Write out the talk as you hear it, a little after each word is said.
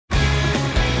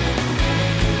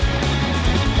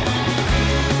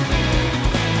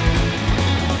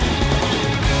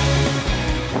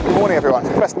Morning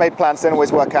everyone. Best made plans don't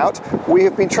always work out. We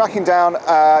have been tracking down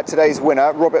today's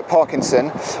winner, Robert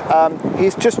Parkinson.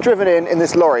 He's just driven in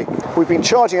this lorry. We've been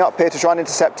charging up here to try and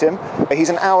intercept him. He's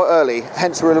an hour early,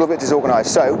 hence we're a little bit disorganised.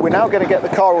 So we're now going to get the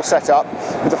car all set up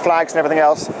with the flags and everything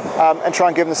else and try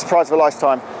and give him the surprise of a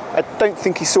lifetime. I don't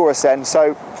think he saw us then,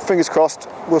 so fingers crossed,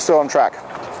 we're still on track.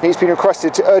 He's been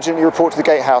requested to urgently report to the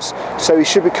gatehouse, so he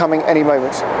should be coming any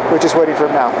moment. We're just waiting for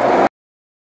him now.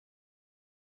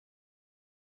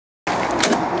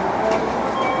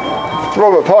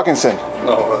 Robert Parkinson.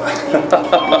 Oh,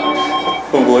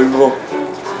 unbelievable.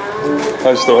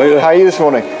 How's the way? How are you this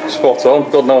morning? Spot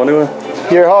on, God no anyway.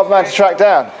 You're a hard man to track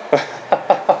down.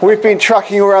 We've been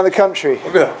tracking you around the country.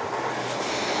 Yeah.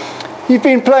 You've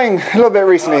been playing a little bit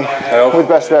recently with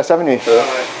Best, haven't you?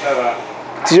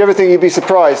 Yeah. Did you ever think you'd be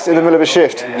surprised in the middle of a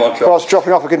shift whilst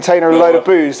dropping off a container and a load of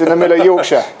booze in the middle of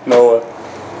Yorkshire? No way.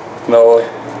 No way.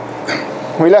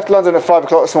 We left London at 5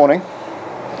 o'clock this morning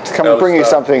to come and bring you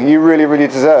something you really, really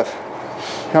deserve.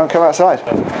 You want to come outside?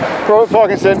 Robert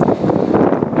Parkinson,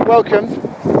 welcome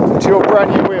to your brand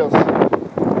new wheels.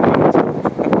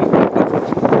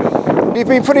 You've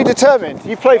been pretty determined.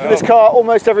 You play for this car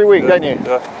almost every week, don't you?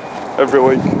 Yeah, every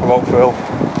week, I won't fail.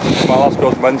 My last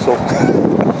goes mental.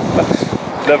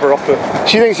 Never off it.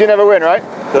 She thinks you never win, right?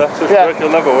 Yeah, so yeah.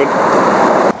 You'll never win.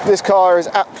 This car is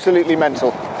absolutely mental.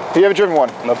 Have you ever driven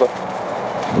one? Never.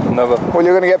 Never. Well,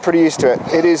 you're going to get pretty used to it.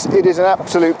 It is an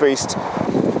absolute beast.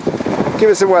 Give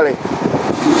it some welly.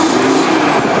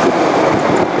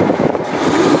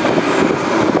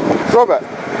 Robert,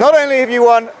 not only have you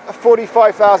won a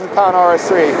 £45,000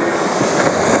 RS3,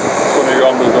 20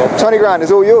 grand as well. 20 grand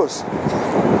is all yours.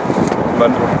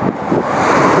 Mental.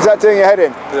 Is that doing your head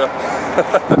in? Yeah.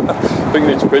 I think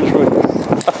you need to pinch me.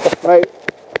 Mate,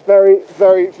 very,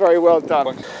 very, very well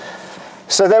done. Thanks.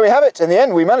 So there we have it. In the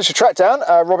end, we managed to track down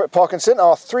Robert Parkinson,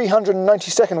 our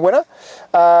 392nd winner.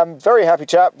 Very happy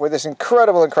chap with this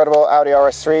incredible, incredible Audi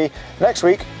RS3. Next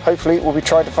week, hopefully, we'll be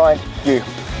trying to find you.